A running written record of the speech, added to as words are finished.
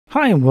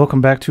Hi, and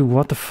welcome back to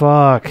What the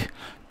Fuck.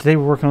 Today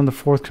we're working on the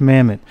fourth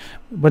commandment.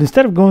 But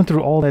instead of going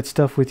through all that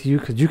stuff with you,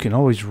 because you can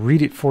always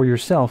read it for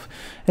yourself,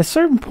 at a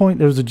certain point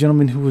there was a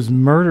gentleman who was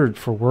murdered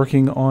for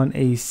working on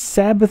a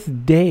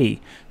Sabbath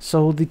day.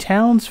 So the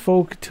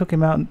townsfolk took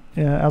him out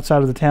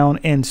outside of the town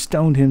and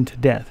stoned him to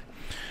death.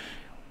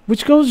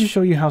 Which goes to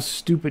show you how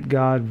stupid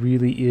God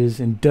really is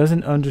and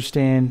doesn't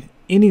understand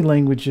any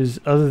languages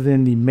other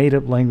than the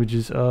made-up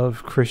languages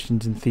of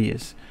Christians and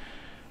theists.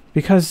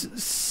 Because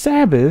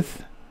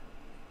Sabbath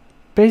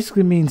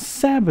basically means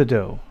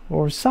Sabado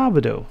or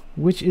Sabado,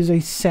 which is a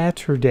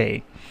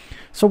Saturday.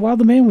 So while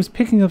the man was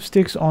picking up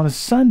sticks on a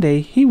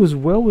Sunday, he was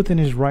well within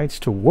his rights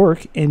to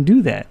work and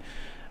do that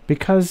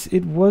because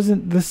it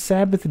wasn't the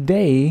Sabbath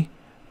day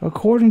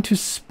according to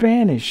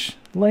Spanish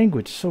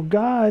language. So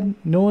God,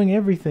 knowing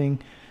everything,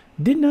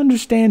 didn't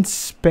understand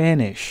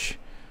Spanish.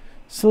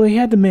 So he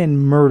had the man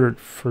murdered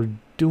for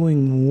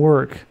doing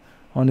work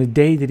on a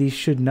day that he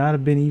should not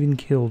have been even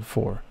killed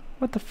for.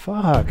 What the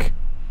fuck?